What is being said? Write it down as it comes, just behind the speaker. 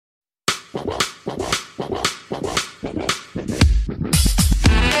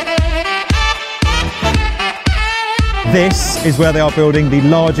This is where they are building the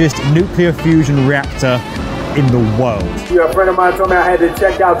largest nuclear fusion reactor in the world. Yeah, a friend of mine told me I had to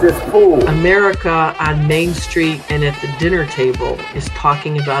check out this pool. America on Main Street and at the dinner table is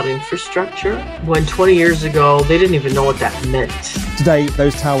talking about infrastructure when 20 years ago they didn't even know what that meant. Today,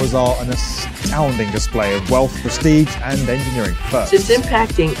 those towers are an astounding display of wealth, prestige, and engineering first. It's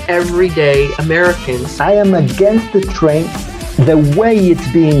impacting everyday Americans. I am against the train the way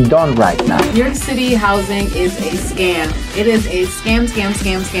it's being done right now. New York City housing is a scam. It is a scam.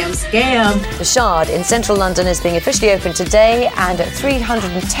 The Shard in central London is being officially opened today, and at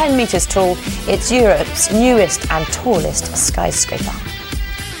 310 metres tall, it's Europe's newest and tallest skyscraper.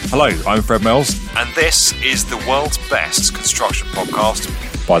 Hello, I'm Fred Mills, and this is the world's best construction podcast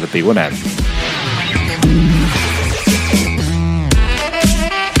by the B1M.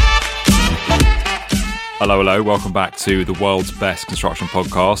 Hello, welcome back to the world's best construction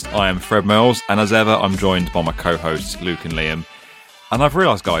podcast. I am Fred Mills, and as ever, I'm joined by my co-hosts, Luke and Liam. And I've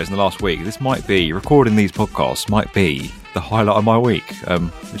realised, guys, in the last week, recording these podcasts might be the highlight of my week,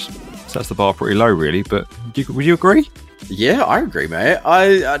 which sets the bar pretty low, really, but would you agree? Yeah, I agree, mate.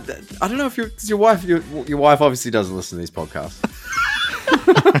 I don't know if your wife obviously doesn't listen to these podcasts.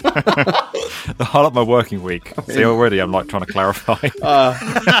 The highlight of my working week. See, already I'm like trying to clarify.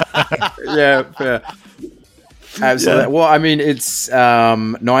 Yeah, fair. Absolutely. Yeah. Well, I mean, it's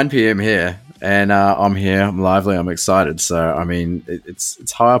 9 p.m. here, and I'm here. I'm lively. I'm excited. So, I mean,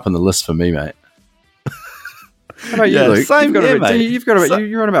 it's high up on the list for me, mate. How about you, Luke? Same here, mate.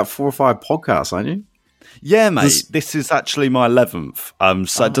 You're on about 4 or 5 podcasts, aren't you? Yeah, mate. This is actually my 11th,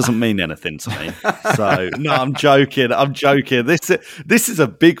 so it doesn't mean anything to me. So no, I'm joking. This is a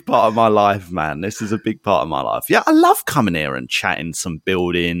big part of my life, man. This is a big part of my life. Yeah, I love coming here and chatting some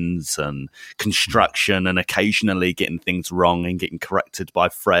buildings and construction, and occasionally getting things wrong and getting corrected by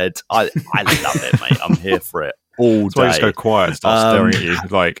Fred. I love it, mate. I'm here for it all day. So I just go quiet and start staring at you,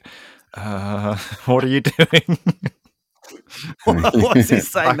 like, what are you doing? What is he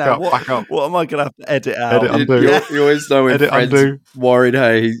saying now? What am I going to have to edit out? Edit, undo. You always know when Edit, Fred's undo. worried.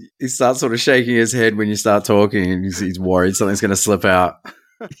 Hey, he starts sort of shaking his head when you start talking, and he's worried something's going to slip out.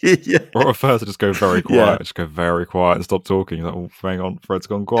 Yeah. Or at first I just go very quiet. Just go very quiet and stop talking. Like, oh, hang on, Fred's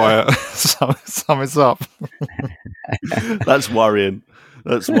gone quiet. Something's up. That's worrying.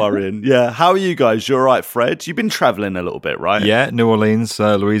 Yeah. How are you guys? You all right, Fred? You've been travelling a little bit, right? Yeah, New Orleans,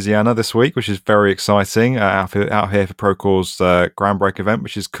 Louisiana this week, which is very exciting. Out here for Procore's groundbreak event,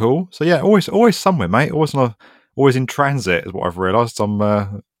 which is cool. So yeah, always somewhere, mate. Always in transit is what I've realised. I'm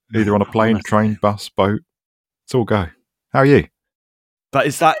either on a plane, train, bus, boat. It's all go. How are you? But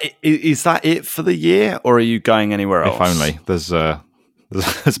is that it for the year, or are you going anywhere else? If only. There's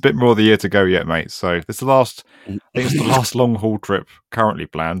a bit more of the year to go yet, mate. So it's the last long haul trip currently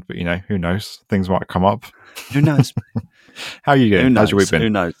planned. But who knows? Things might come up. Who knows? How are you doing? How's your week been? Who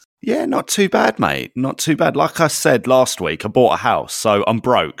knows? Yeah, not too bad, mate. Not too bad. Like I said last week, I bought a house, so I'm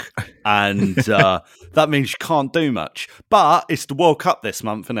broke, and that means you can't do much. But it's the World Cup this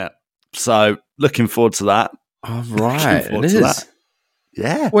month, isn't it? So looking forward to that. Oh, right, it is.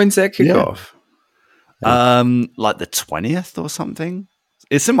 Yeah. When's that kick off? Like the 20th or something.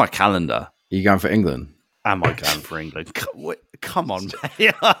 It's in my calendar. Are you going for England? Am I going for England? Come on,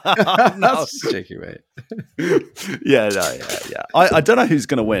 mate. No. That's tricky, mate. Yeah. I don't know who's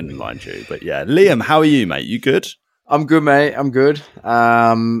going to win, mind you, but yeah. Liam, how are you, mate? You good? I'm good, mate. I'm good.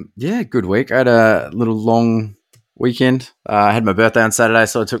 Yeah, good week. I had a little long weekend. I had my birthday on Saturday,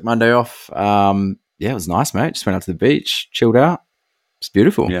 so I took Monday off. Yeah, it was nice, mate. Just went out to the beach, chilled out. It's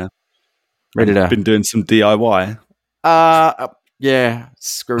beautiful. Yeah. Ready to... Been doing some DIY? Yeah,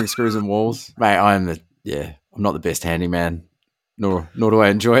 screwing screws and walls. Mate, I'm not the best handyman, nor do I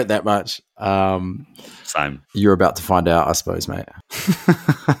enjoy it that much. Same. You're about to find out, I suppose, mate.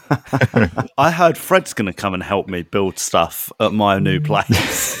 I heard Fred's going to come and help me build stuff at my new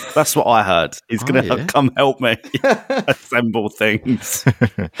place. That's what I heard. He's going to come help me assemble things.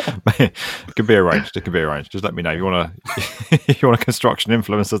 It can be arranged. Just let me know if you want a construction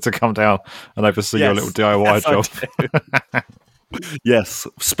influencer to come down and oversee your little DIY job. Yes,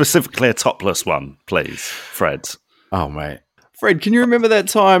 specifically a topless one, please, Fred. Oh, mate. Fred, can you remember that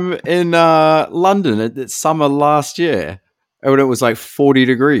time in London at summer last year when it was like 40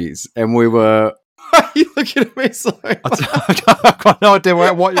 degrees and we were... Why are you looking at me so much? I've got no idea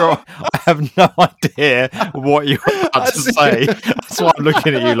what you're... I have no idea what you're about to say. That's why I'm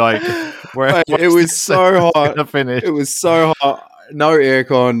looking at you like... Mate, it was so hot. Finish? It was so hot. No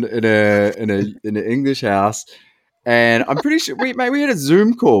aircon in an English house. And I'm pretty sure we had a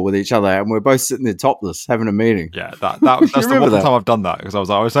Zoom call with each other, and we're both sitting there topless having a meeting. Yeah, that's the one time I've done that, because I was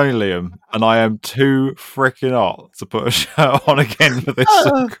like, I was only Liam, and I am too freaking hot to put a shirt on again for this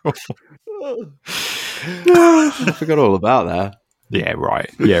Zoom call. I forgot all about that. Yeah, right.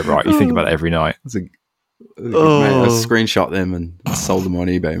 You think about it every night. Mate, I screenshot them and sold them on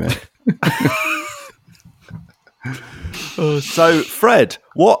eBay, mate. So, Fred,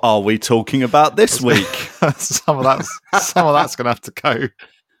 what are we talking about this week? some of that's going to have to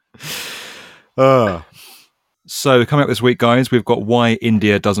go. So, coming up this week, guys, we've got Why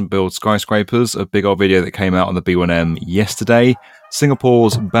India Doesn't Build Skyscrapers, a big old video that came out on the B1M yesterday.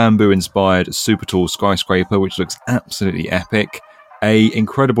 Singapore's bamboo-inspired super tall skyscraper, which looks absolutely epic. A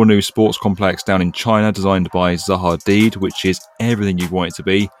incredible new sports complex down in China designed by Zaha Hadid, which is everything you'd want it to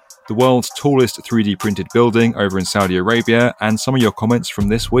be. The world's tallest 3D printed building over in Saudi Arabia, and some of your comments from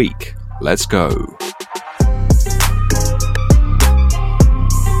this week. Let's go.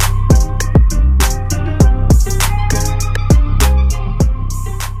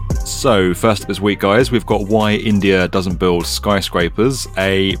 So, first up this week, guys, we've got Why India Doesn't Build Skyscrapers,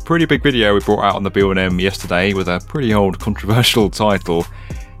 a pretty big video we brought out on the B1M yesterday with a pretty old controversial title.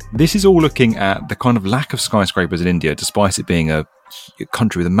 This is all looking at the kind of lack of skyscrapers in India, despite it being a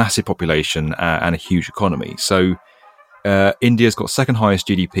country with a massive population and a huge economy. So, India's got second highest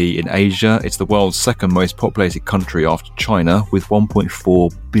GDP in Asia. It's the world's second most populated country after China, with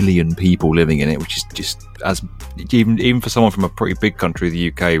 1.4 billion people living in it, which is just even for someone from a pretty big country,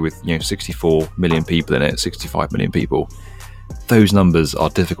 the UK, with 64 million people in it, 65 million people. Those numbers are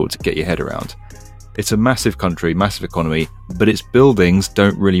difficult to get your head around. It's a massive country, massive economy, but its buildings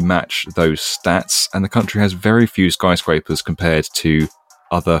don't really match those stats, and the country has very few skyscrapers compared to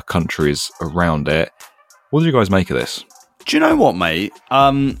other countries around it. What do you guys make of this? Do you know what, mate?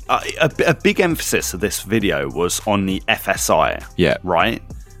 A big emphasis of this video was on the FSI. Yeah. Right?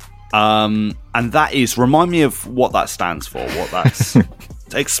 And that is, remind me of what that stands for, what that's...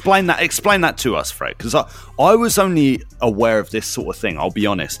 Explain that to us, Fred, because I was only aware of this sort of thing, I'll be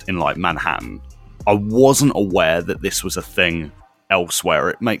honest, in like Manhattan. I wasn't aware that this was a thing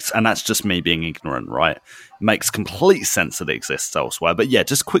elsewhere. And that's just me being ignorant, right? It makes complete sense that it exists elsewhere. But yeah,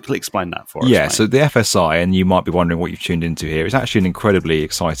 just quickly explain that for us. Yeah, mate. So the FSI, and you might be wondering what you've tuned into here, is actually an incredibly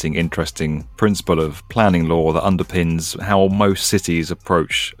exciting, interesting principle of planning law that underpins how most cities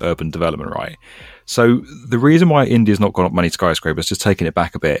approach urban development, right? So the reason why India's not got up many skyscrapers, just taking it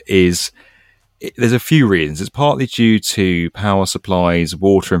back a bit, is there's a few reasons. It's partly due to power supplies,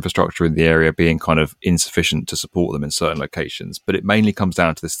 water infrastructure in the area being kind of insufficient to support them in certain locations. But it mainly comes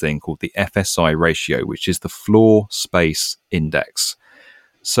down to this thing called the FSI ratio, which is the floor space index.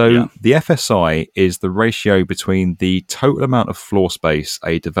 So the FSI is the ratio between the total amount of floor space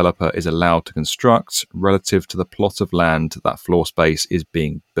a developer is allowed to construct relative to the plot of land that floor space is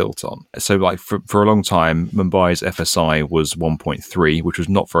being built on. So like for a long time, Mumbai's FSI was 1.3, which was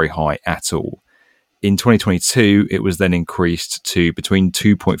not very high at all. In 2022, it was then increased to between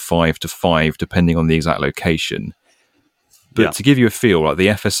 2.5 to 5, depending on the exact location. But to give you a feel, like the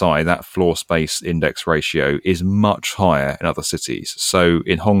FSI, that floor space index ratio, is much higher in other cities. So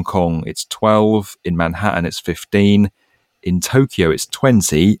in Hong Kong, it's 12. In Manhattan, it's 15. In Tokyo, it's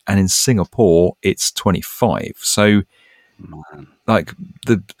 20. And in Singapore, it's 25. So like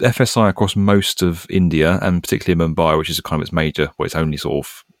the FSI across most of India, and particularly Mumbai, which is kind of its major, its only sort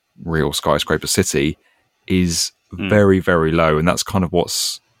of real skyscraper city, is very, very low. And that's kind of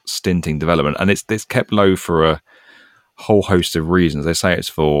what's stinting development. And it's kept low for a whole host of reasons. They say it's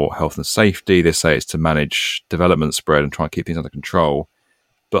for health and safety. They say it's to manage development spread and try and keep things under control.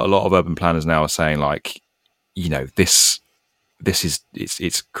 But a lot of urban planners now are saying, like, this is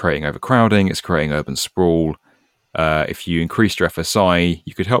it's creating overcrowding. It's creating urban sprawl. If you increased your FSI,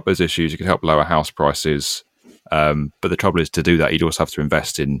 you could help those issues. You could help lower house prices. But the trouble is, to do that, you'd also have to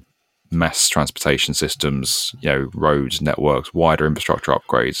invest in mass transportation systems, roads, networks, wider infrastructure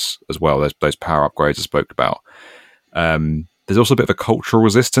upgrades as well. There's those power upgrades I spoke about. There's also a bit of a cultural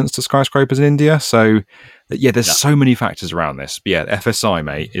resistance to skyscrapers in India. So, there's so many factors around this. But yeah, FSI,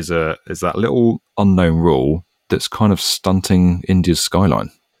 mate, is that little unknown rule that's kind of stunting India's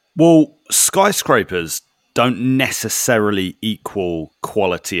skyline. Well, Skyscrapers don't necessarily equal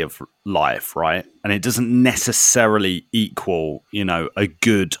quality of life, right? And it doesn't necessarily equal, a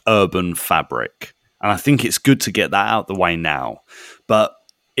good urban fabric. And I think it's good to get that out the way now. But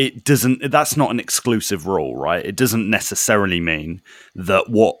that's not an exclusive rule, right? It doesn't necessarily mean that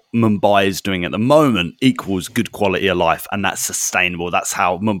what Mumbai is doing at the moment equals good quality of life and that's sustainable. That's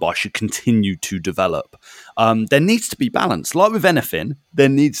how Mumbai should continue to develop. There needs to be balance. Like with anything, there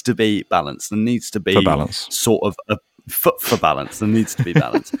needs to be balance. There needs to be sort of a for balance. There needs to be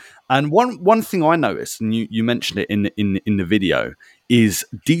balance. And one thing I noticed, and you mentioned it in the video, is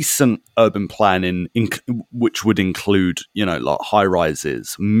decent urban planning, which would include, like high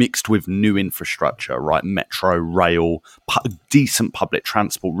rises mixed with new infrastructure, right? Metro, rail, decent public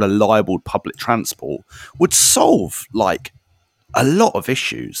transport, reliable public transport would solve like a lot of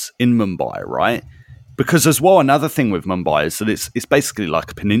issues in Mumbai, right? Because as well, another thing with Mumbai is that it's basically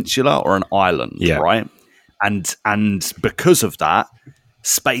like a peninsula or an island, right? And because of that,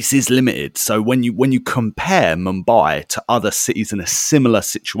 space is limited. So when you compare Mumbai to other cities in a similar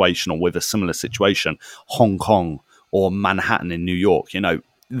situation or with a similar situation, Hong Kong or Manhattan in New York,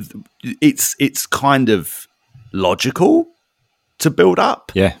 it's kind of logical to build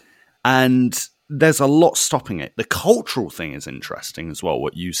up. Yeah. And there's a lot stopping it. The cultural thing is interesting as well,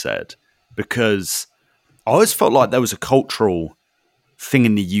 what you said, because I always felt like there was a cultural thing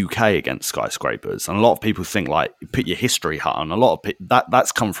in the UK against skyscrapers, and a lot of people think like put your history hat on. A lot of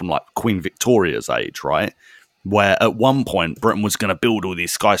that's come from like Queen Victoria's age, right? Where at one point Britain was going to build all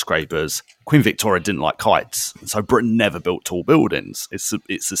these skyscrapers. Queen Victoria didn't like heights, so Britain never built tall buildings. It's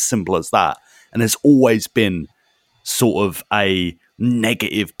as simple as that. And there's always been sort of a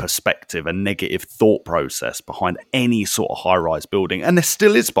negative perspective, a negative thought process behind any sort of high-rise building, and there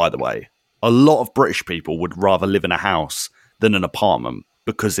still is, by the way. A lot of British people would rather live in a house than an apartment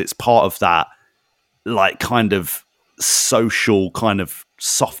because it's part of that like kind of social kind of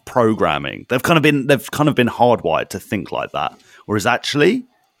soft programming. They've kind of been hardwired to think like that. Whereas actually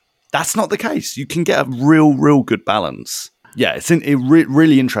that's not the case. You can get a real good balance. Yeah, it's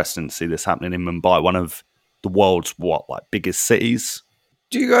really interesting to see this happening in Mumbai, one of the world's biggest cities.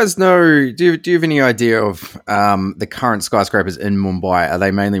 Do you guys know, do you have any idea of the current skyscrapers in Mumbai? Are they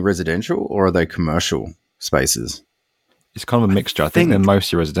mainly residential or are they commercial spaces? It's kind of a mixture. I think they're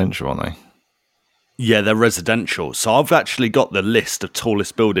mostly residential, aren't they? Yeah, they're residential. So I've actually got the list of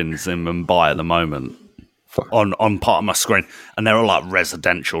tallest buildings in Mumbai at the moment on part of my screen. And they're all like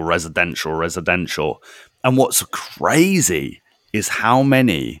residential. And what's crazy is how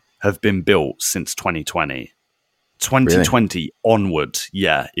many have been built since 2020. 2020 really? Onward,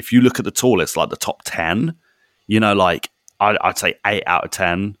 yeah. If you look at the tallest, like the top 10, I'd say 8 out of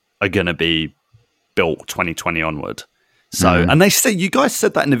 10 are going to be built 2020 onward. So, and they say, you guys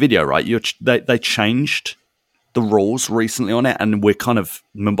said that in the video, right? They changed the rules recently on it, and we're kind of,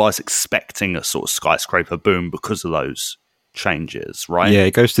 Mumbai's expecting a sort of skyscraper boom because of those changes, right? Yeah,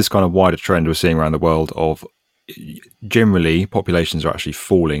 it goes to this kind of wider trend we're seeing around the world of generally populations are actually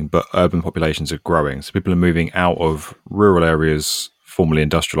falling, but urban populations are growing. So people are moving out of rural areas, formerly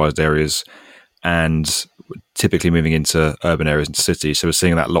industrialized areas, and typically moving into urban areas, into cities. So we're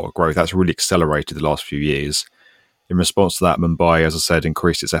seeing that lot of growth. That's really accelerated the last few years. In response to that, Mumbai, as I said,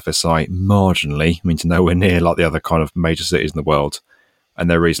 increased its FSI marginally, I mean, to nowhere near like the other kind of major cities in the world. And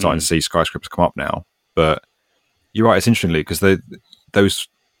they're really starting to see skyscrapers come up now. But you're right, it's interesting, Luke, because those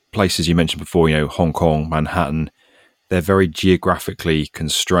places you mentioned before, Hong Kong, Manhattan, they're very geographically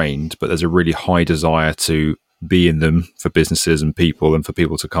constrained, but there's a really high desire to be in them for businesses and people, and for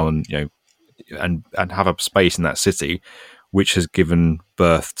people to come and have a space in that city, which has given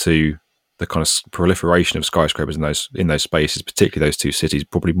birth to the kind of proliferation of skyscrapers in those spaces, particularly those two cities,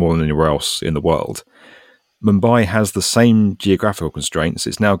 probably more than anywhere else in the world. Mumbai has the same geographical constraints.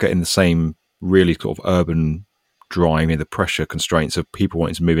 It's now getting the same really sort of urban drive, the pressure constraints of people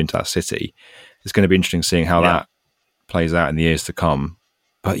wanting to move into that city. It's going to be interesting seeing how that plays out in the years to come.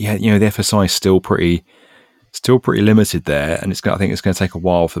 But yeah, the FSI is still pretty limited there, and I think it's going to take a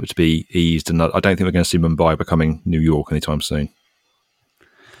while for it to be eased. And I don't think we're going to see Mumbai becoming New York anytime soon.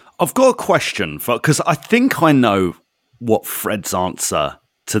 I've got a question because I think I know what Fred's answer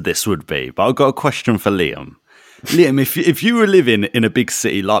to this would be, but I've got a question for Liam. Liam, if you were living in a big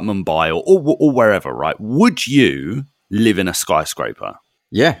city like Mumbai or wherever, right, would you live in a skyscraper?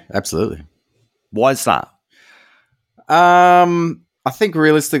 Yeah, absolutely. Why is that? I think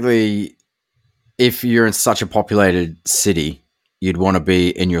realistically, if you're in such a populated city, you'd want to be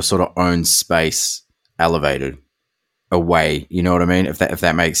in your sort of own space, elevated away. You know what I mean? If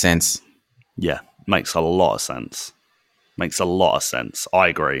that makes sense. Yeah, makes a lot of sense. I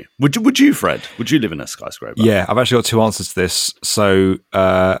agree. Would you, Fred? Would you live in a skyscraper? Yeah, I've actually got two answers to this. So,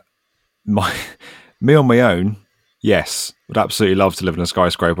 me on my own, Yes, would absolutely love to live in a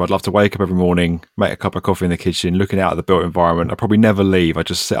skyscraper. I'd love to wake up every morning, make a cup of coffee in the kitchen, looking out at the built environment. I'd probably never leave. I'd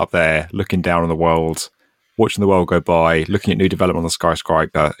just sit up there, looking down on the world, watching the world go by, looking at new development on the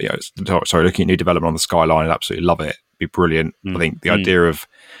skyscraper. Looking at new development on the skyline. I'd absolutely love it. It'd be brilliant. I think the idea of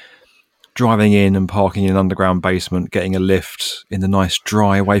driving in and parking in an underground basement, getting a lift in the nice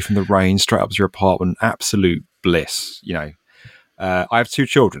dry, away from the rain, straight up to your apartment, absolute bliss. I have 2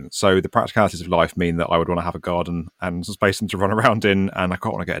 children, so the practicalities of life mean that I would want to have a garden and some space to run around in, and I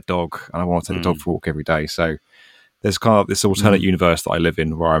quite want to get a dog, and I want to take the dog for a walk every day. So there's kind of this alternate universe that I live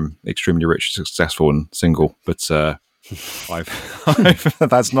in where I'm extremely rich, successful, and single. But that's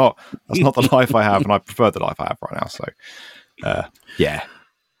not the life I have, and I prefer the life I have right now. So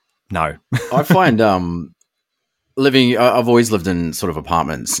no. I find I've always lived in sort of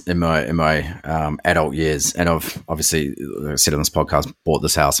apartments in my adult years, and I've obviously, like I said on this podcast, bought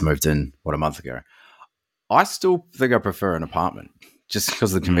this house and moved in a month ago. I still think I prefer an apartment just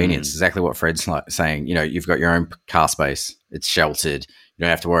because of the convenience. Exactly what Fred's saying. You've got your own car space. It's sheltered. You don't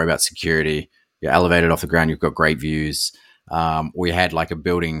have to worry about security. You're elevated off the ground. You've got great views. We had like a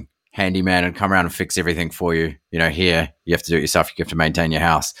building handyman and come around and fix everything for you. Here you have to do it yourself. You have to maintain your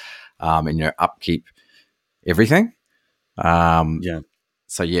house and upkeep everything. So I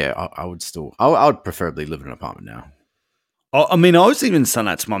would preferably live in an apartment now. I mean, I was even saying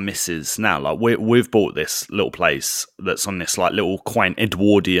that to my missus now. Like, we've bought this little place that's on this like little quaint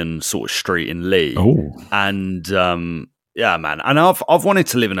Edwardian sort of street in Lee. Oh, and yeah, man. And I've wanted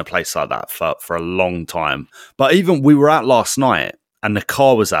to live in a place like that for a long time. But even we were out last night, and the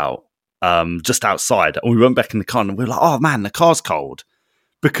car was out just outside, and we went back in the car, and we were like, "Oh man, the car's cold."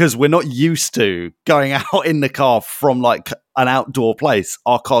 Because we're not used to going out in the car from like an outdoor place.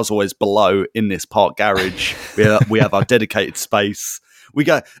 Our car's always below in this park garage. We have our dedicated space. We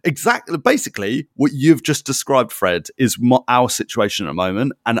go exactly, basically what you've just described, Fred, is our situation at the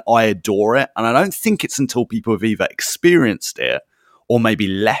moment. And I adore it. And I don't think it's until people have either experienced it or maybe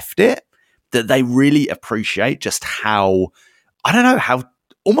left it that they really appreciate just how, I don't know, how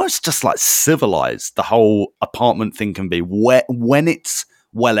almost just like civilized the whole apartment thing can be when it's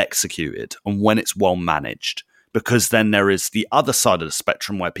well executed and when it's well managed, because then there is the other side of the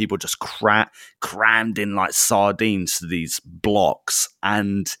spectrum where people just crammed in like sardines to these blocks,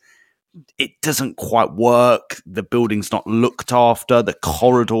 and it doesn't quite work. The building's not looked after. The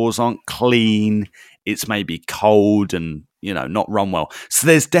corridors aren't clean. It's maybe cold and, not run well. So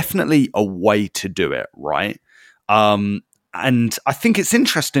there's definitely a way to do it, right? And I think it's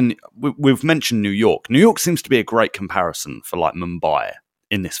interesting. We've mentioned New York. New York seems to be a great comparison for like Mumbai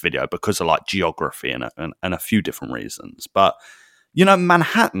in this video because of like geography and a few different reasons. But,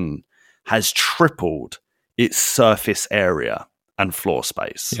 Manhattan has tripled its surface area and floor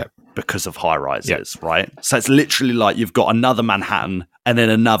space because of high rises, right? So it's literally like you've got another Manhattan and then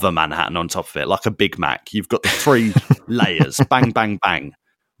another Manhattan on top of it, like a Big Mac. You've got the 3 layers, bang, bang, bang,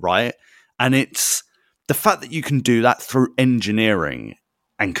 right? And it's the fact that you can do that through engineering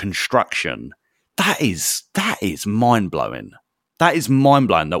and construction. That is mind-blowing. That is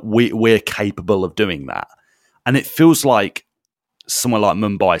mind-blowing that we're capable of doing that. And it feels like somewhere like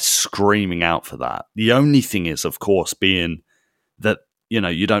Mumbai screaming out for that. The only thing is, of course, being that,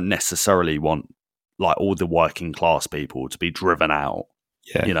 you don't necessarily want like all the working class people to be driven out.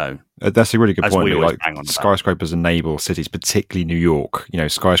 Yeah. That's a really good point. Like, skyscrapers enable cities, particularly New York.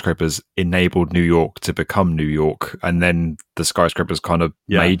 Skyscrapers enabled New York to become New York, and then the skyscrapers kind of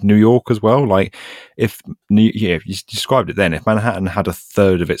made New York as well. Like, if you described it then, if Manhattan had a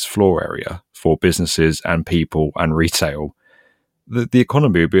third of its floor area for businesses and people and retail, the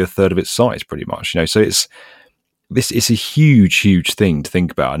economy would be a third of its size, pretty much. So it's a huge thing to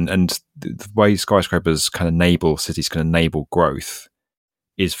think about, and the way skyscrapers can enable cities, can enable growth,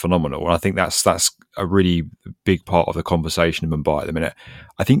 is phenomenal. And I think that's a really big part of the conversation in Mumbai at the minute.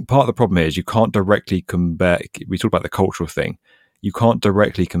 I think part of the problem is you can't directly compare, we talked about the cultural thing, you can't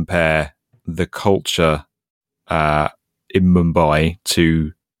directly compare the culture in Mumbai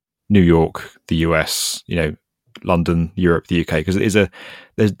to New York, the US, London, Europe, the UK, because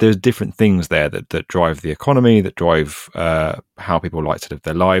there's different things there that drive the economy, that drive how people like to live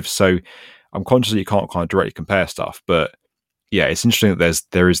their lives. So I'm conscious that you can't kind of directly compare stuff, but yeah, it's interesting that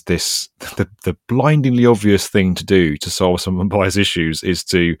there is this the blindingly obvious thing to do to solve some of Mumbai's issues is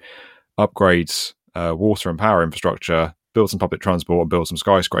to upgrade water and power infrastructure, build some public transport, and build some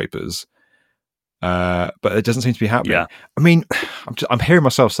skyscrapers. But it doesn't seem to be happening. Yeah. I mean, I'm hearing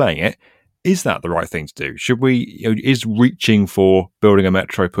myself saying it. Is that the right thing to do? Should we? Is reaching for building a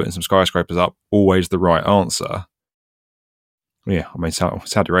metro, putting some skyscrapers up, always the right answer? Yeah, I mean,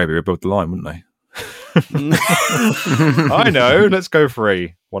 Saudi Arabia would build the line, wouldn't they? I know. Let's go for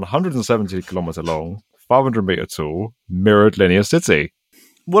a 170 kilometre long, 500 metre tall, mirrored linear city.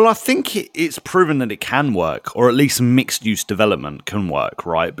 Well, I think it's proven that it can work, or at least mixed-use development can work,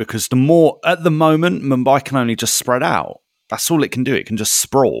 right? Because at the moment, Mumbai can only just spread out. That's all it can do. It can just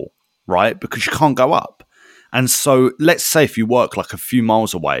sprawl, right? Because you can't go up. And so let's say if you work like a few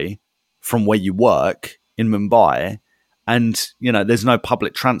miles away from where you work in Mumbai, and, there's no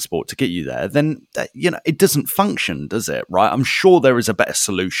public transport to get you there, then, it doesn't function, does it? Right? I'm sure there is a better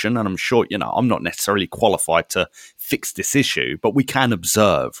solution, and I'm sure, I'm not necessarily qualified to fix this issue, but we can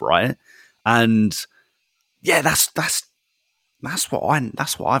observe, right? And yeah, that's what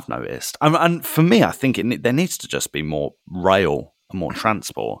I've noticed. And for me, I think there needs to just be more rail and more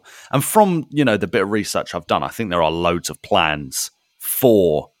transport. And from, the bit of research I've done, I think there are loads of plans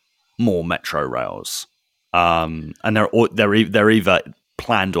for more metro rails. And they're either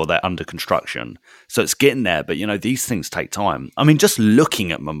planned or they're under construction. So it's getting there, but these things take time. I mean, just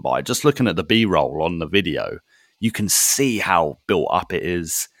looking at Mumbai, just looking at the B-roll on the video, you can see how built up it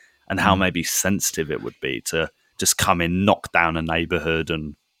is and how maybe sensitive it would be to just come in, knock down a neighborhood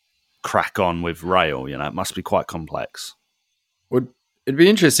and crack on with rail. It must be quite complex. It'd be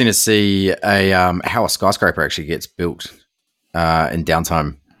interesting to see how a skyscraper actually gets built in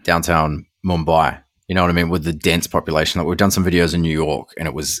downtown Mumbai. You know what I mean? With the dense population. Like, we've done some videos in New York, and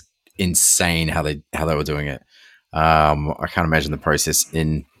it was insane how they were doing it. I can't imagine the process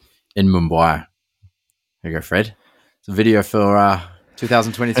in Mumbai. Here you go, Fred. It's a video for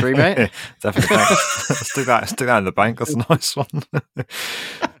 2023, mate. Definitely. Stick that in the bank. That's a nice one.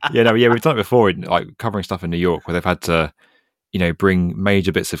 We've done it before, like covering stuff in New York, where they've had to, bring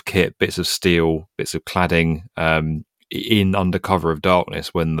major bits of kit, bits of steel, bits of cladding in under cover of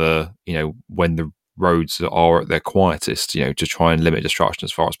darkness when the roads are at their quietest, to try and limit destruction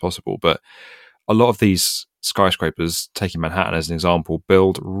as far as possible. But a lot of these skyscrapers, taking Manhattan as an example,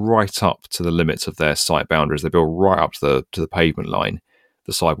 build right up to the limits of their site boundaries. They build right up to the pavement line,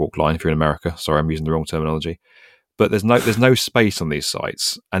 the sidewalk line, if you're in America. Sorry, I'm using the wrong terminology. But there's no space on these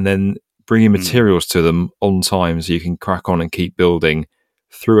sites. And then bringing materials to them on time so you can crack on and keep building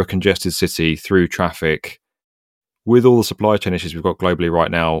through a congested city, through traffic, with all the supply chain issues we've got globally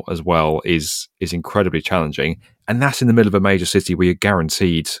right now as well, is incredibly challenging. And that's in the middle of a major city where you're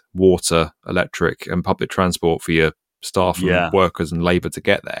guaranteed water, electric, and public transport for your staff and workers and labour to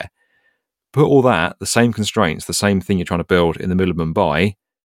get there. Put all that, the same constraints, the same thing you're trying to build in the middle of Mumbai,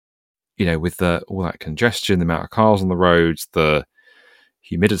 with all that congestion, the amount of cars on the roads, the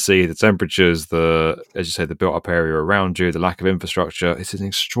humidity, the temperatures, as you say, the built-up area around you, the lack of infrastructure. It's an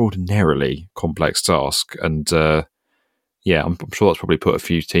extraordinarily complex task. And I'm sure that's probably put a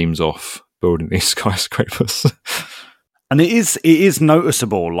few teams off building these skyscrapers. And it is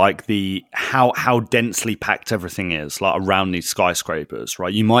noticeable, like how densely packed everything is, like around these skyscrapers,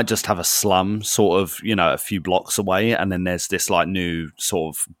 right? You might just have a slum sort of, a few blocks away, and then there's this like new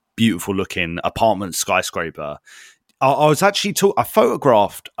sort of beautiful looking apartment skyscraper. I was actually I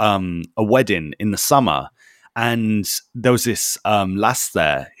photographed a wedding in the summer, and there was this lass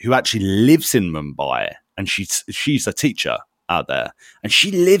there who actually lives in Mumbai, and she's a teacher out there, and she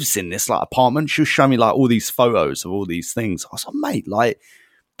lives in this like apartment. She was showing me like all these photos of all these things. I was like, mate, like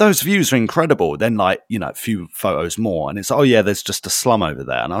those views are incredible. Then like, a few photos more, and it's like, oh yeah, there's just a slum over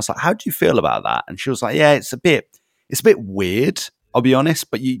there. And I was like, how do you feel about that? And she was like, yeah, it's a bit weird, I'll be honest,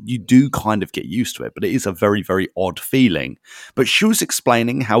 but you do kind of get used to it. But it is a very, very odd feeling. But she was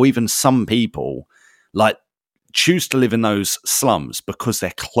explaining how even some people like choose to live in those slums because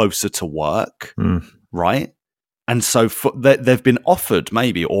they're closer to work, right? And so they've been offered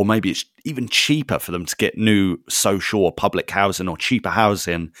maybe it's even cheaper for them to get new social or public housing or cheaper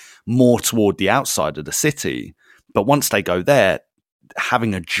housing more toward the outside of the city. But once they go there,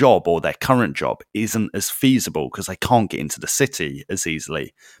 having a job or their current job isn't as feasible because they can't get into the city as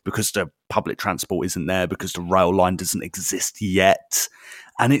easily because the public transport isn't there, because the rail line doesn't exist yet.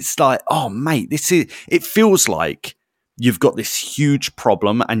 And it's like, oh mate, it feels like you've got this huge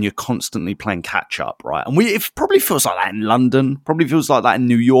problem and you're constantly playing catch up, right? And it probably feels like that in London, probably feels like that in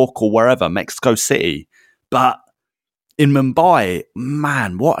New York or wherever, Mexico City. But in Mumbai,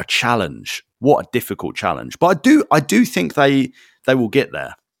 man, what a challenge. What a difficult challenge. But I do think they will get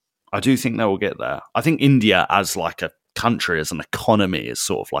there. I do think they will get there. I think India as like a country, as an economy, is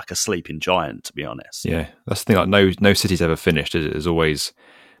sort of like a sleeping giant, to be honest. Yeah, that's the thing. Like no city's ever finished, is it?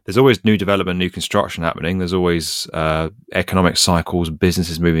 There's always new development, new construction happening. There's always economic cycles,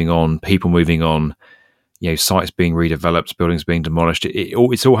 businesses moving on, people moving on, sites being redeveloped, buildings being demolished.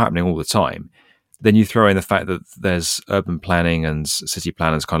 It's all happening all the time. then you throw in the fact that there's urban planning and city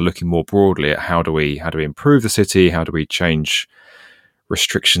planners kind of looking more broadly at how do we improve the city, how do we change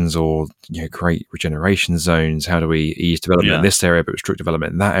restrictions or create regeneration zones, how do we ease development in this area but restrict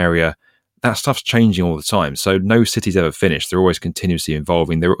development in that area. That stuff's changing all the time, so no city's ever finished. They're always continuously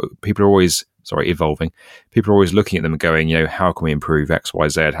evolving. People are always evolving. People are always looking at them and going, how can we improve X, Y,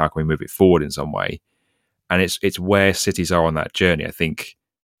 Z? How can we move it forward in some way? And it's where cities are on that journey. I think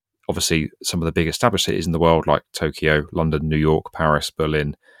obviously some of the big established cities in the world like Tokyo, London, New York, Paris,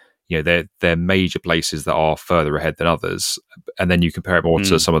 Berlin, they're major places that are further ahead than others. And then you compare it more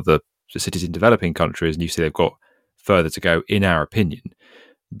to some of the cities in developing countries and you see they've got further to go, in our opinion.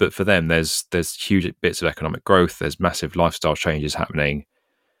 But for them, there's huge bits of economic growth. There's massive lifestyle changes happening.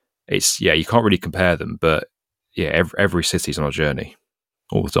 It's you can't really compare them, but every city's on a journey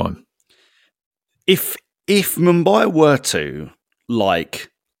all the time. If Mumbai were to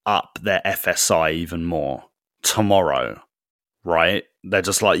up their FSI even more tomorrow, right? They're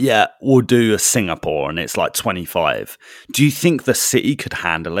just like, we'll do a Singapore and it's 25. Do you think the city could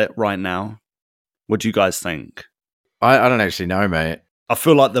handle it right now? What do you guys think? I don't actually know, mate. I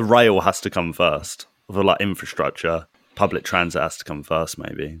feel like the rail has to come first. I feel like infrastructure, public transit has to come first,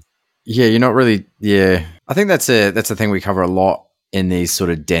 maybe. Yeah, you're not really. Yeah, I think that's a thing we cover a lot in these sort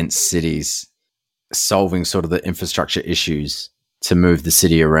of dense cities, solving sort of the infrastructure issues to move the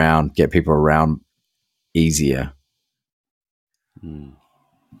city around, get people around easier.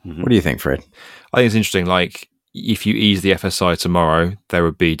 Mm-hmm. What do you think, Fred? I think it's interesting. If you ease the FSI tomorrow, there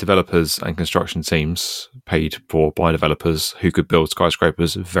would be developers and construction teams paid for by developers who could build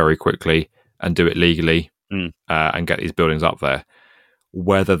skyscrapers very quickly and do it legally and get these buildings up there.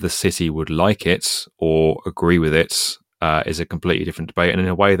 Whether the city would like it or agree with it is a completely different debate. And in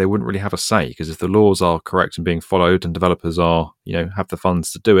a way, they wouldn't really have a say, because if the laws are correct and being followed and developers are, have the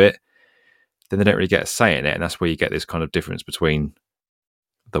funds to do it, then they don't really get a say in it. And that's where you get this kind of difference between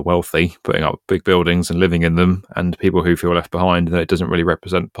the wealthy putting up big buildings and living in them and people who feel left behind, that it doesn't really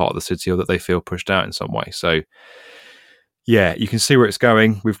represent part of the city or that they feel pushed out in some way. So you can see where it's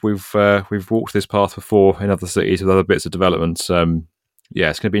going. We've walked this path before in other cities with other bits of development. It's going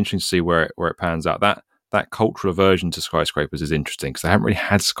to be interesting to see where it pans out. That cultural aversion to skyscrapers is interesting because they haven't really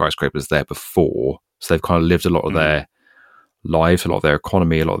had skyscrapers there before, so they've kind of lived a lot of their lives, a lot of their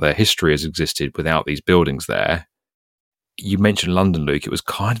economy, a lot of their history has existed without these buildings there. You mentioned London, Luke. It was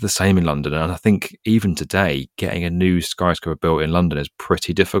kind of the same in London, and I think even today, getting a new skyscraper built in London is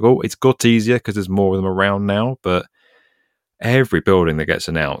pretty difficult. It's got easier because there's more of them around now, but every building that gets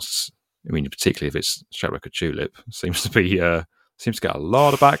announced, I mean, particularly if it's shaped like a tulip, seems to get a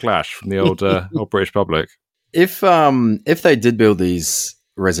lot of backlash from the old British public. If they did build these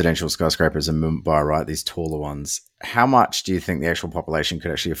residential skyscrapers in Mumbai, right, these taller ones, how much do you think the actual population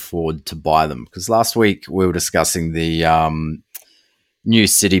could actually afford to buy them? Because last week we were discussing the new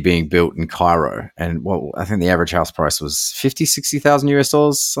city being built in Cairo, and I think the average house price was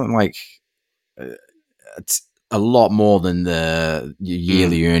 $50,000-$60,000, something like. It's a lot more than the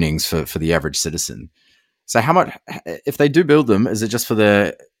yearly earnings for the average citizen. So how much, if they do build them, is it just for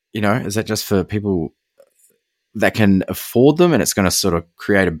is that just for people that can afford them, and it's going to sort of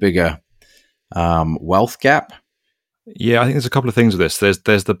create a bigger wealth gap? Yeah, I think there's a couple of things with this.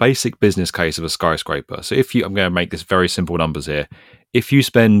 There's the basic business case of a skyscraper. So I'm going to make this very simple numbers here. If you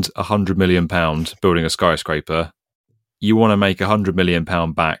spend £100 million building a skyscraper, you want to make £100 million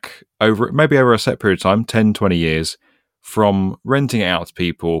back over a set period of time, 10, 20 years, from renting it out to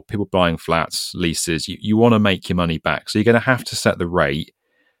people buying flats, leases. You want to make your money back. So you're going to have to set the rate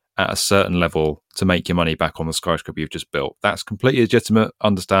at a certain level to make your money back on the skyscraper you've just built. That's completely legitimate,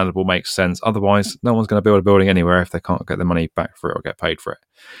 understandable, makes sense. Otherwise, no one's going to build a building anywhere if they can't get their money back for it or get paid for it.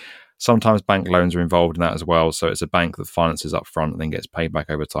 Sometimes bank loans are involved in that as well. So it's a bank that finances up front and then gets paid back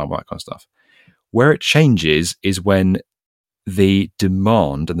over time, all that kind of stuff. Where it changes is when the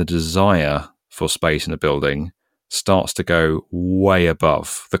demand and the desire for space in a building starts to go way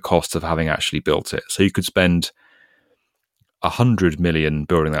above the cost of having actually built it. So you could spend 100 million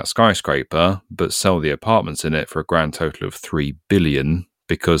building that skyscraper, but sell the apartments in it for a grand total of 3 billion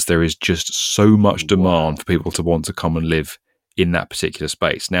because there is just so much demand for people to want to come and live in that particular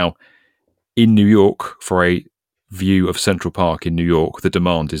space. Now, in New York, for a view of Central Park in New York, the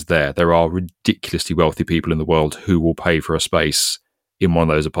demand is there. There are ridiculously wealthy people in the world who will pay for a space in one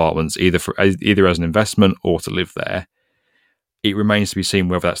of those apartments, either as an investment or to live there. It remains to be seen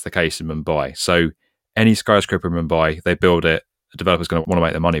whether that's the case in Mumbai. So any skyscraper in Mumbai, they build it, the developer's going to want to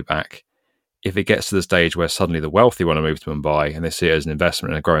make their money back. If it gets to the stage where suddenly the wealthy want to move to Mumbai and they see it as an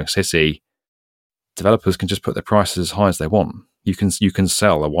investment in a growing city, developers can just put their prices as high as they want. You can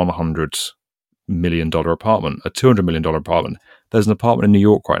sell a 100 million apartment, a $200 million apartment. There's an apartment in New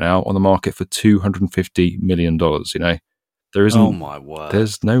York right now on the market for $250 million. You know, there isn't. Oh my word!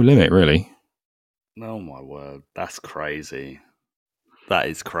 There's no limit, really. Oh my word! That's crazy. That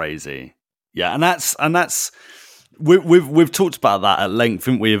is crazy. Yeah, and that's we've talked about that at length,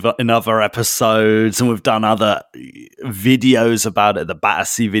 haven't we, in other episodes, and we've done other videos about it. The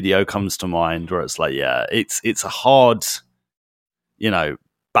Battersea video comes to mind, where it's like, yeah, it's a hard,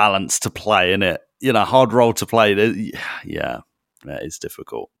 balance to play, in it, hard role to play. Yeah, it's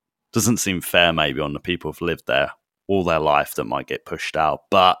difficult. Doesn't seem fair, maybe, on the people who've lived there all their life that might get pushed out,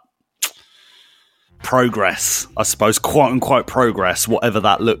 but progress, I suppose, quote unquote progress, whatever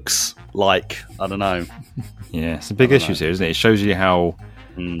that looks like. I don't know. Yeah, it's a big issue here, isn't it? It shows you how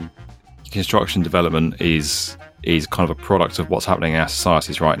construction development is kind of a product of what's happening in our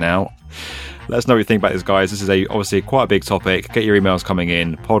societies right now. Let us know what you think about this, guys. This is obviously quite a big topic. Get your emails coming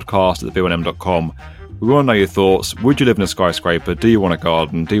in, podcast@theb1m.com. We want to know your thoughts. Would you live in a skyscraper? Do you want a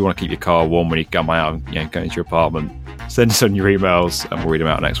garden? Do you want to keep your car warm when you come out and go into your apartment? Send us on your emails and we'll read them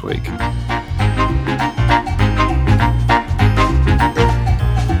out next week.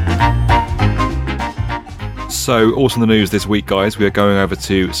 So, also in the news this week, guys, we are going over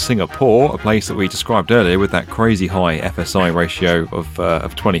to Singapore, a place that we described earlier with that crazy high FSI ratio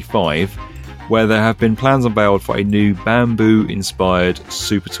of 25, where there have been plans unveiled for a new bamboo-inspired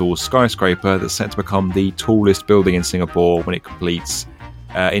super tall skyscraper that's set to become the tallest building in Singapore when it completes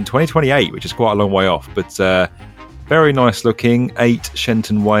in 2028, which is quite a long way off, but very nice looking. 8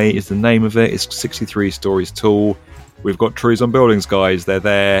 Shenton Way is the name of it. It's 63 stories tall. We've got trees on buildings, guys. They're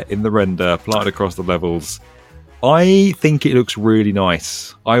there in the render, planted across the levels. I think it looks really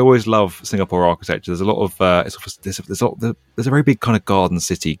nice. I always love Singapore architecture. There's a lot of there's a very big kind of garden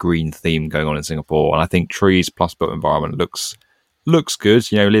city green theme going on in Singapore, and I think trees plus built environment looks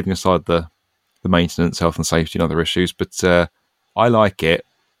good. Leaving aside the maintenance, health and safety, and other issues, but I like it.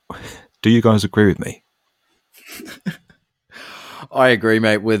 Do you guys agree with me? I agree,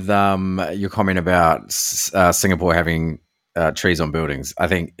 mate, with your comment about Singapore having trees on buildings. I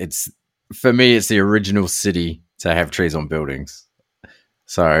think for me, it's the original city to have trees on buildings.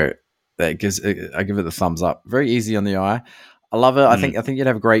 So I give it the thumbs up. Very easy on the eye. I love it. I think you'd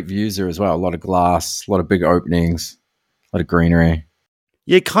have great views there as well. A lot of glass, a lot of big openings, a lot of greenery.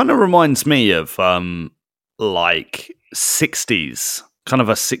 Yeah, it kind of reminds me of like 60s, kind of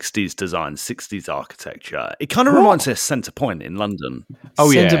a 60s design, 60s architecture. It kind of reminds me of Centre Point in London. Oh,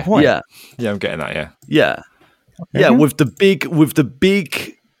 yeah. Centre Point. Yeah, I'm getting that, yeah. Yeah. Okay. Yeah, with the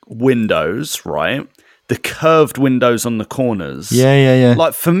big windows, right? The curved windows on the corners. Yeah.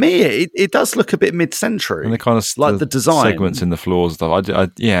 Like, for me, it does look a bit mid-century. And the kind of like the design segments in the floors and stuff. I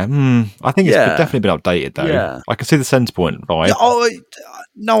think it's definitely been updated though. Yeah. I can see the Centre Point vibe.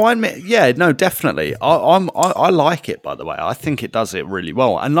 Definitely. I like it, by the way. I think it does it really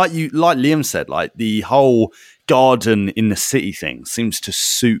well. And like Liam said, like the whole garden in the city thing seems to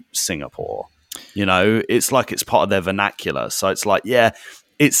suit Singapore. It's like it's part of their vernacular. So it's like,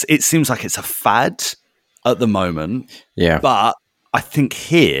 it seems like it's a fad at the moment. Yeah. But I think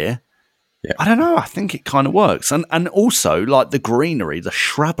here, I don't know, I think it kind of works. And also, like, the greenery, the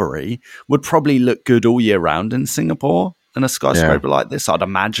shrubbery would probably look good all year round in Singapore in a skyscraper like this, I'd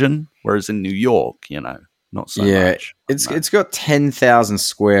imagine. Whereas in New York, not so much. It's got 10,000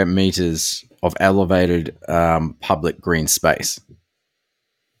 square meters of elevated public green space.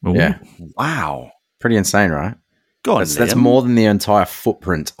 Ooh. Yeah. Wow. Pretty insane, right? God, that's more than the entire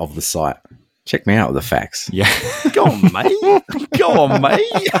footprint of the site. Check me out with the facts. Yeah. Go on, mate.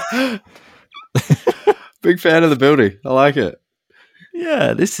 Big fan of the building. I like it.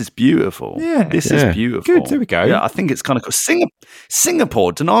 Yeah, this is beautiful. Yeah, this is beautiful. Good, there we go. Yeah, I think it's kind of cool.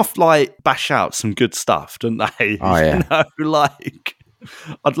 Singapore, don't half bash out some good stuff, don't they? Oh, yeah.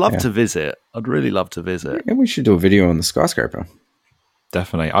 I'd love to visit. I'd really love to visit. And we should do a video on the skyscraper.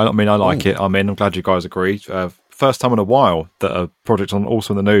 Definitely. I like it. I'm glad you guys agree. First time in a while that a project on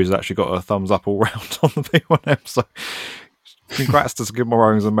also in the news has actually got a thumbs up all round on the B1M. So congrats to Good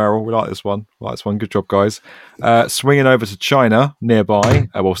Morons and Merrill. We like this one. Good job, guys. Swinging over to China, nearby,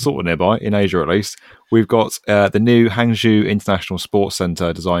 sort of nearby, in Asia at least, we've got the new Hangzhou International Sports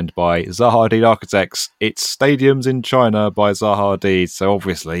Center designed by Zaha Hadid Architects. It's stadiums in China by Zaha Hadid, so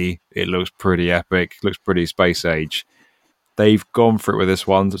obviously it looks pretty epic, looks pretty space age. They've gone for it with this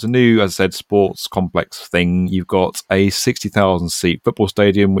one. It's a new, as I said, sports complex thing. You've got a 60,000 seat football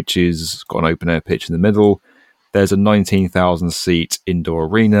stadium, which is got an open air pitch in the middle. There's a 19,000 seat indoor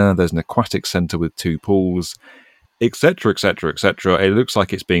arena. There's an aquatic centre with 2 pools, etc., etc., etc. It looks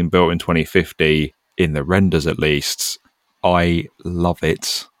like it's being built in 2050, in the renders at least. I love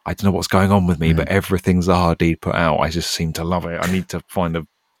it. I don't know what's going on with me, but everything Zaha Hadid put out, I just seem to love it. I need to try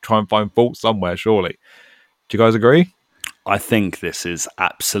and find fault somewhere, surely. Do you guys agree? I think this is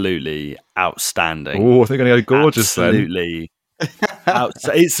absolutely outstanding. Oh, I think I'm going to go gorgeous absolutely.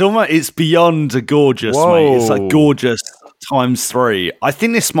 It's beyond a gorgeous, Whoa. mate. It's like gorgeous times 3. I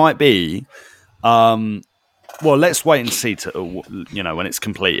think this might be well, let's wait and see when it's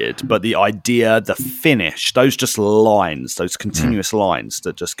completed. But the idea, the finish, those just lines, those continuous lines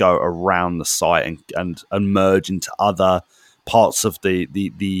that just go around the site and merge into other parts of the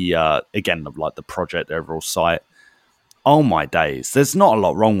again, like the project, the overall site. Oh my days. There's not a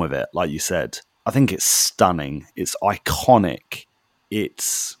lot wrong with it, like you said. I think it's stunning. It's iconic.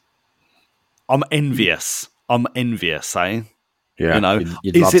 I'm envious, eh? Yeah.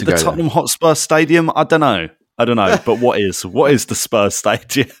 Is it the Tottenham Hotspur Stadium? I don't know. But what is the Spurs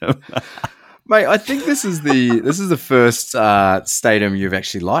Stadium? Mate, I think this is the first stadium you've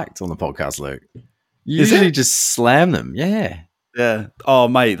actually liked on the podcast, Luke. You usually just slam them. Yeah. Yeah. Oh,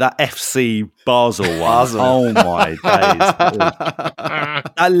 mate, that FC Basel one. Oh, my days.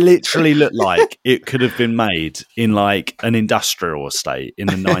 That literally looked like it could have been made in like an industrial estate in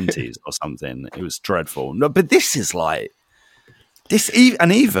the 90s or something. It was dreadful. No, but this is like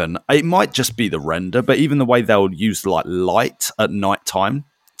and even it might just be the render, but even the way they'll use like light at night time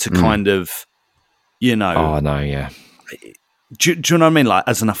to kind of, Oh no, yeah. Do you know what I mean? Like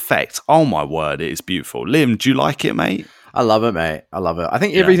as an effect. Oh my word, it is beautiful. Liam, do you like it, mate? I love it, mate. I love it. I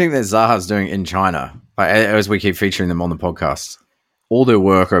think everything that Zaha's doing in China, like, as we keep featuring them on the podcast, all their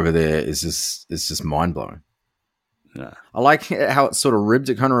work over there is just mind blowing. Yeah. I like how it's sort of ribbed.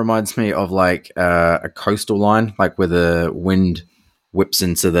 It kind of reminds me of like a coastal line, like where the wind whips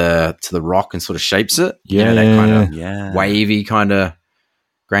into the rock and sort of shapes it. Yeah, that kind of wavy, kind of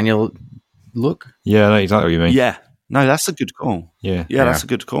granular look. Yeah, I know exactly what you mean. Yeah. No, that's a good call. Yeah. That's a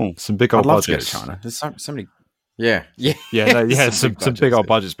good call. Some big old I'd love budgets. to go to China. There's so many. Some big old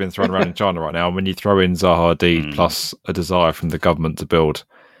budgets being thrown around in China right now. And when you throw in Zaha Hadid plus a desire from the government to build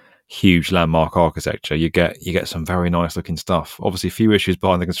huge landmark architecture, you get some very nice looking stuff. Obviously, a few issues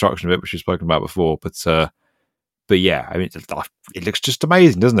behind the construction of it, which we've spoken about before, but yeah, I mean, it looks just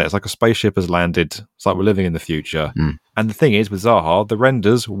amazing, doesn't it? It's like a spaceship has landed. It's like we're living in the future. And the thing is, with Zaha, the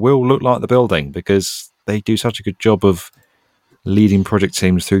renders will look like the building because they do such a good job of leading project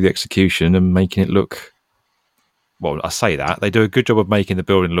teams through the execution and making it look. Well, I say that they do a good job of making the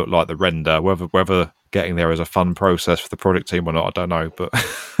building look like the render. Whether getting there is a fun process for the project team or not, I don't know. But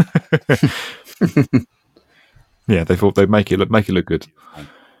yeah, they thought they'd make it look good.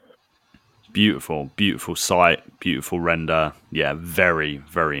 Beautiful site, beautiful render. Yeah, very,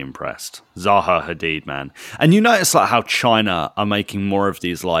 very impressed. Zaha Hadid, man. And you notice like how China are making more of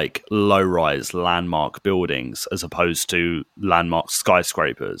these like low-rise landmark buildings as opposed to landmark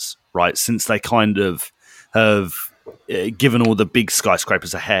skyscrapers, right? Since they kind of have given all the big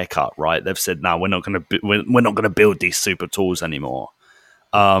skyscrapers a haircut, right? They've said, "No, we're not going to build these super talls anymore."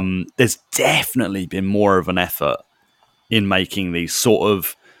 There's definitely been more of an effort in making these sort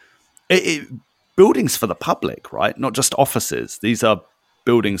of buildings for the public, right? Not just offices. These are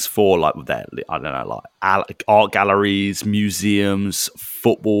buildings for like art galleries, museums,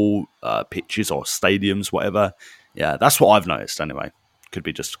 football pitches or stadiums, whatever. Yeah, that's what I've noticed anyway. Could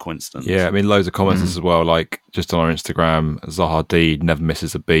be just a coincidence. Yeah, I mean, loads of comments as well. Like just on our Instagram, Zaha Hadid never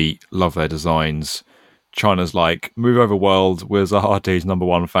misses a beat. Love their designs. China's like, move over world. We're Zaha Hadid's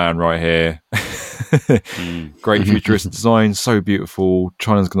 #1 fan right here. Great futuristic design, so beautiful.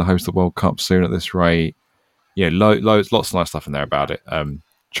 China's going to host the World Cup soon at this rate. Yeah, lots of nice stuff in there about it.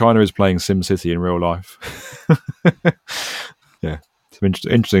 China is playing SimCity in real life. Yeah, some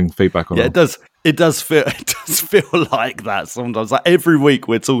interesting feedback on that. Yeah, it does feel like that sometimes. Like every week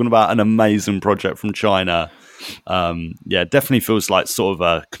we're talking about an amazing project from China. Yeah, definitely feels like sort of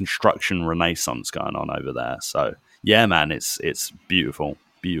a construction renaissance going on over there. So yeah, man, it's beautiful.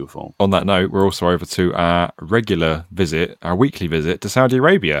 On that note, we're also over to our weekly visit to Saudi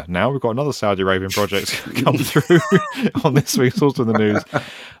Arabia. Now we've got another Saudi Arabian project come through on this week's Also in the News.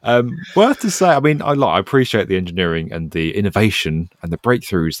 Worth to say, I mean, I appreciate the engineering and the innovation and the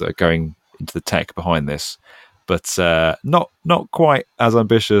breakthroughs that are going into the tech behind this, but not quite as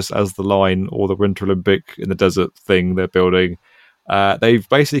ambitious as the Line or the Winter Olympic in the desert thing they're building. They've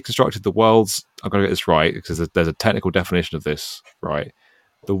basically constructed the world's, I've got to get this right because there's a technical definition of this, right?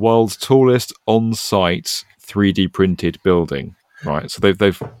 The world's tallest on-site 3D printed building, right? So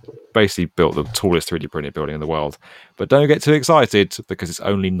they've basically built the tallest 3D printed building in the world. But don't get too excited because it's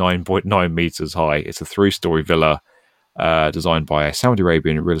only 9.9 meters high. It's a 3-story villa designed by a Saudi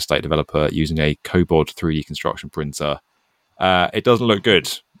Arabian real estate developer using a Cobod 3D construction printer. It doesn't look good,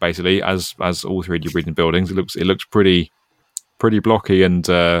 basically, as all 3D printing buildings. It looks pretty blocky and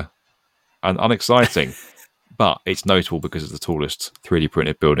unexciting. But it's notable because it's the tallest 3D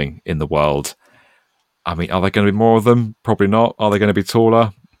printed building in the world. I mean, are there going to be more of them? Probably not. Are they going to be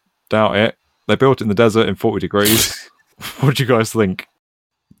taller? Doubt it. They built it in the desert in 40 degrees. What do you guys think?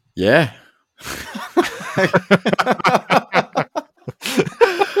 Yeah.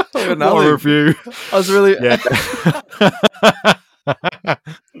 What a review. I was really... Yeah.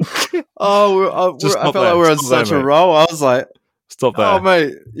 I felt like we're on such a roll. I was like... Stop there. Oh,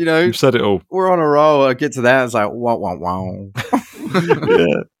 mate, you've said it all. We're on a roll. I get to that. It's like, wow.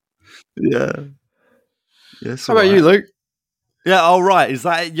 Yeah. How about you, Luke? Yeah, all right. Is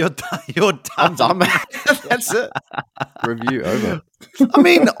that it? You're done. I'm done, man. That's it. Review over. I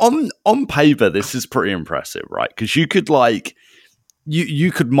mean, on paper, this is pretty impressive, right? Because you could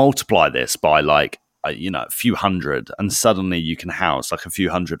you could multiply this by a few hundred, and suddenly you can house like a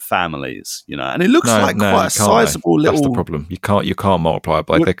few hundred families, and it looks quite a sizable little. That's the problem. You can't multiply it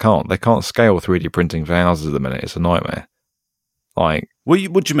by. They can't scale 3D printing for houses at the minute. It's a nightmare. Like, what do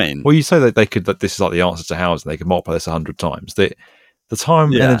you mean? Well, you say that this is like the answer to housing. They could multiply this 100 times. The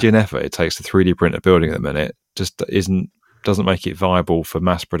time, energy, and effort it takes to 3D print a building at the minute just doesn't make it viable for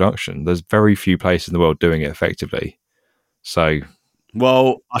mass production. There's very few places in the world doing it effectively. So.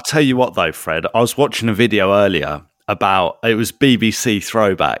 Well, I'll tell you what, though, Fred. I was watching a video earlier about, it was BBC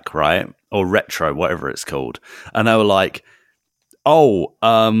Throwback, right? Or Retro, whatever it's called. And they were like,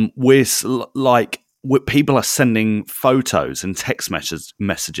 people are sending photos and text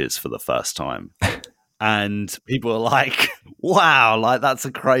messages for the first time. And people are like, wow, like that's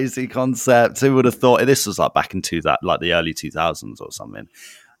a crazy concept. Who would have thought this was like back in the early 2000s or something?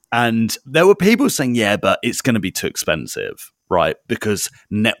 And there were people saying, yeah, but it's going to be too expensive. Right, because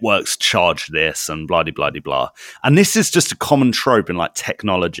networks charge this and blah, blah, blah, blah. And this is just a common trope in like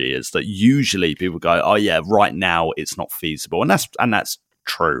technology, is that usually people go, oh yeah, right now it's not feasible. And that's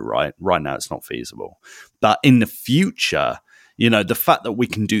true, right? Right now it's not feasible. But in the future, the fact that we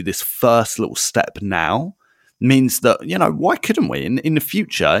can do this first little step now means that, why couldn't we in the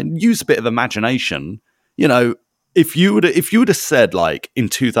future use a bit of imagination? If you would have said, like, in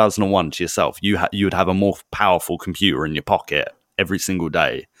 2001 to yourself, you would have a more powerful computer in your pocket every single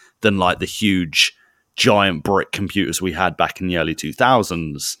day than like the huge giant brick computers we had back in the early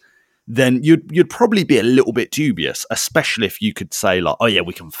 2000s, then you'd probably be a little bit dubious, especially if you could say like, oh yeah,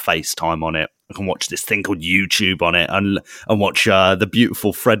 we can FaceTime on it. I can watch this thing called YouTube on it and watch the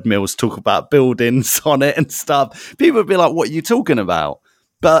beautiful Fred Mills talk about buildings on it and stuff. People would be like, what are you talking about?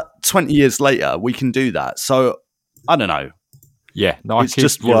 But 20 years later, we can do that. So I don't know. Yeah, no,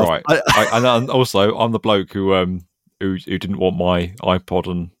 you're right. And also, I'm the bloke who didn't want my iPod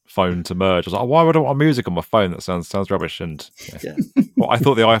and phone to merge. I was like, why would I want music on my phone? That sounds rubbish. And well, I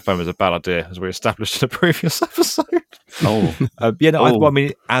thought the iPhone was a bad idea, as we established in a previous episode. I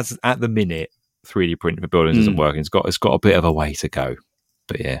mean, as at the minute, 3D printing for buildings isn't working. It's got a bit of a way to go,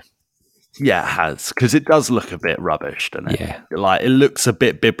 but yeah. Yeah, it has, because it does look a bit rubbish, doesn't it? Yeah, like it looks a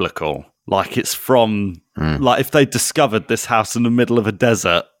bit biblical. Like it's from, like if they discovered this house in the middle of a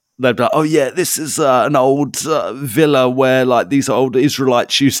desert, they'd be like, oh yeah, this is an old villa where like these old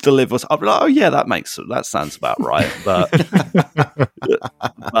Israelites used to live. I'd be like, oh yeah, that sounds about right. But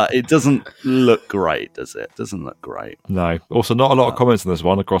but it doesn't look great, does it? It doesn't look great. No. Also, not a lot of comments on this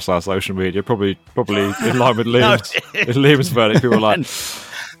one across our social media. Probably in line with Liam's verdict. People are like,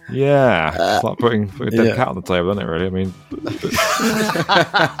 yeah, it's like putting a dead cat on the table, isn't it, really? I mean,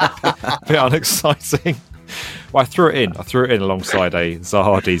 a bit unexciting. Well, I threw it in alongside a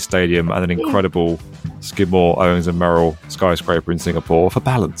Zaha Hadid Stadium and an incredible Skidmore, Owens and Merrill skyscraper in Singapore for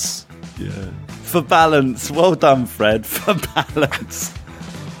balance. Yeah. For balance. Well done, Fred. For balance.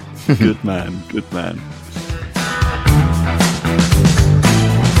 Good man. Good man.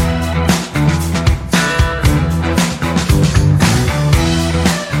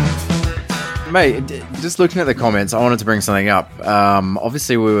 Mate, just looking at the comments, I wanted to bring something up.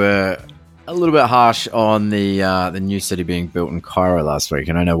 Obviously, we were a little bit harsh on the new city being built in Cairo last week,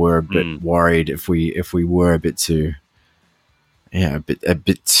 and I know we're a bit worried if we were a bit too to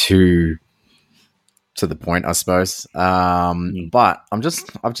the point, I suppose. But I've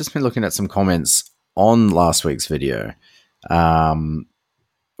just been looking at some comments on last week's video,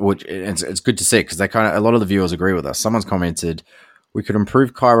 which it's good to see because a lot of the viewers agree with us. Someone's commented, we could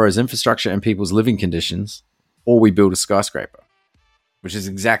improve Cairo's infrastructure and people's living conditions, or we build a skyscraper, which is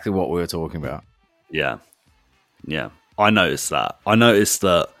exactly what we were talking about. Yeah. Yeah. I noticed that. I noticed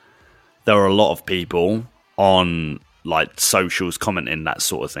that there are a lot of people on like socials commenting that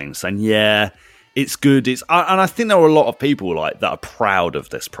sort of thing, saying, yeah, it's good. And I think there are a lot of people like that are proud of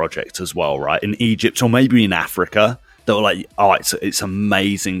this project as well, right? In Egypt or maybe in Africa, that were like, oh, it's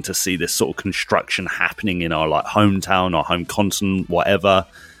amazing to see this sort of construction happening in our like hometown or home continent, whatever.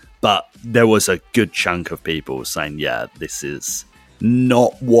 But there was a good chunk of people saying, yeah, this is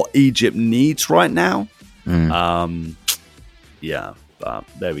not what Egypt needs right now. Yeah, but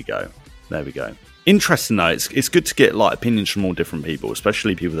there we go. Interesting though, it's good to get like opinions from all different people,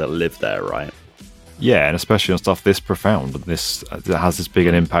 especially people that live there, right? Yeah, and especially on stuff this profound, this that has this big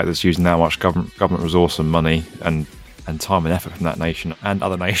an impact, that's using that much government resource and money and time and effort from that nation and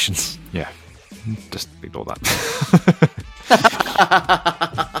other nations. Yeah, just ignore that.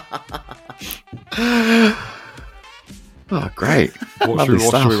 Oh, great! What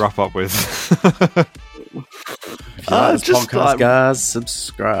should we wrap up with? Podcast, guys,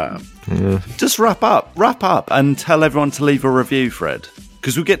 subscribe. Yeah. Just wrap up and tell everyone to leave a review, Fred,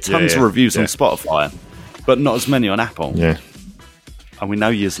 because we get tons of reviews on Spotify, but not as many on Apple. Yeah, and we know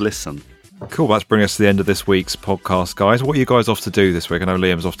yous listen. Cool. That's bringing us to the end of this week's podcast, guys. What are you guys off to do this week? I know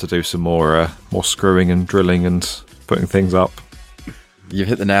Liam's off to do some more screwing and drilling and putting things up. You've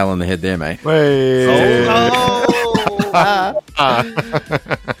hit the nail on the head there, mate. How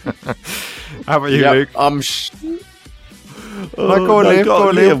about you, Luke? Go on,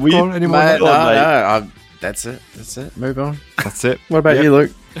 Liam. That's it. Move on. That's it. What about you,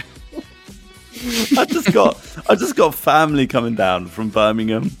 Luke? I just got family coming down from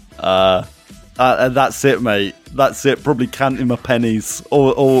Birmingham. And that's it, mate. That's it. Probably counting my pennies.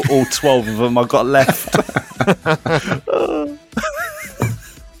 All 12 of them I got left.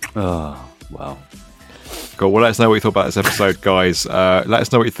 Oh, wow. Cool. Well, let us know what you thought about this episode, guys. Let us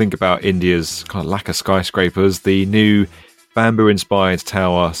know what you think about India's kind of lack of skyscrapers. The new bamboo-inspired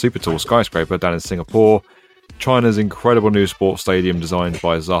tower, super tall skyscraper down in Singapore. China's incredible new sports stadium designed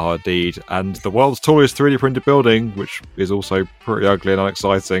by Zaha Hadid, and the world's tallest 3D printed building, which is also pretty ugly and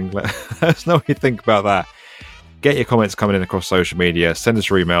unexciting. Let us know what you think about that. Get your comments coming in across social media. Send us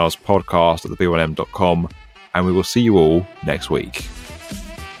your emails, podcast@theb1m.com, and we will see you all next week.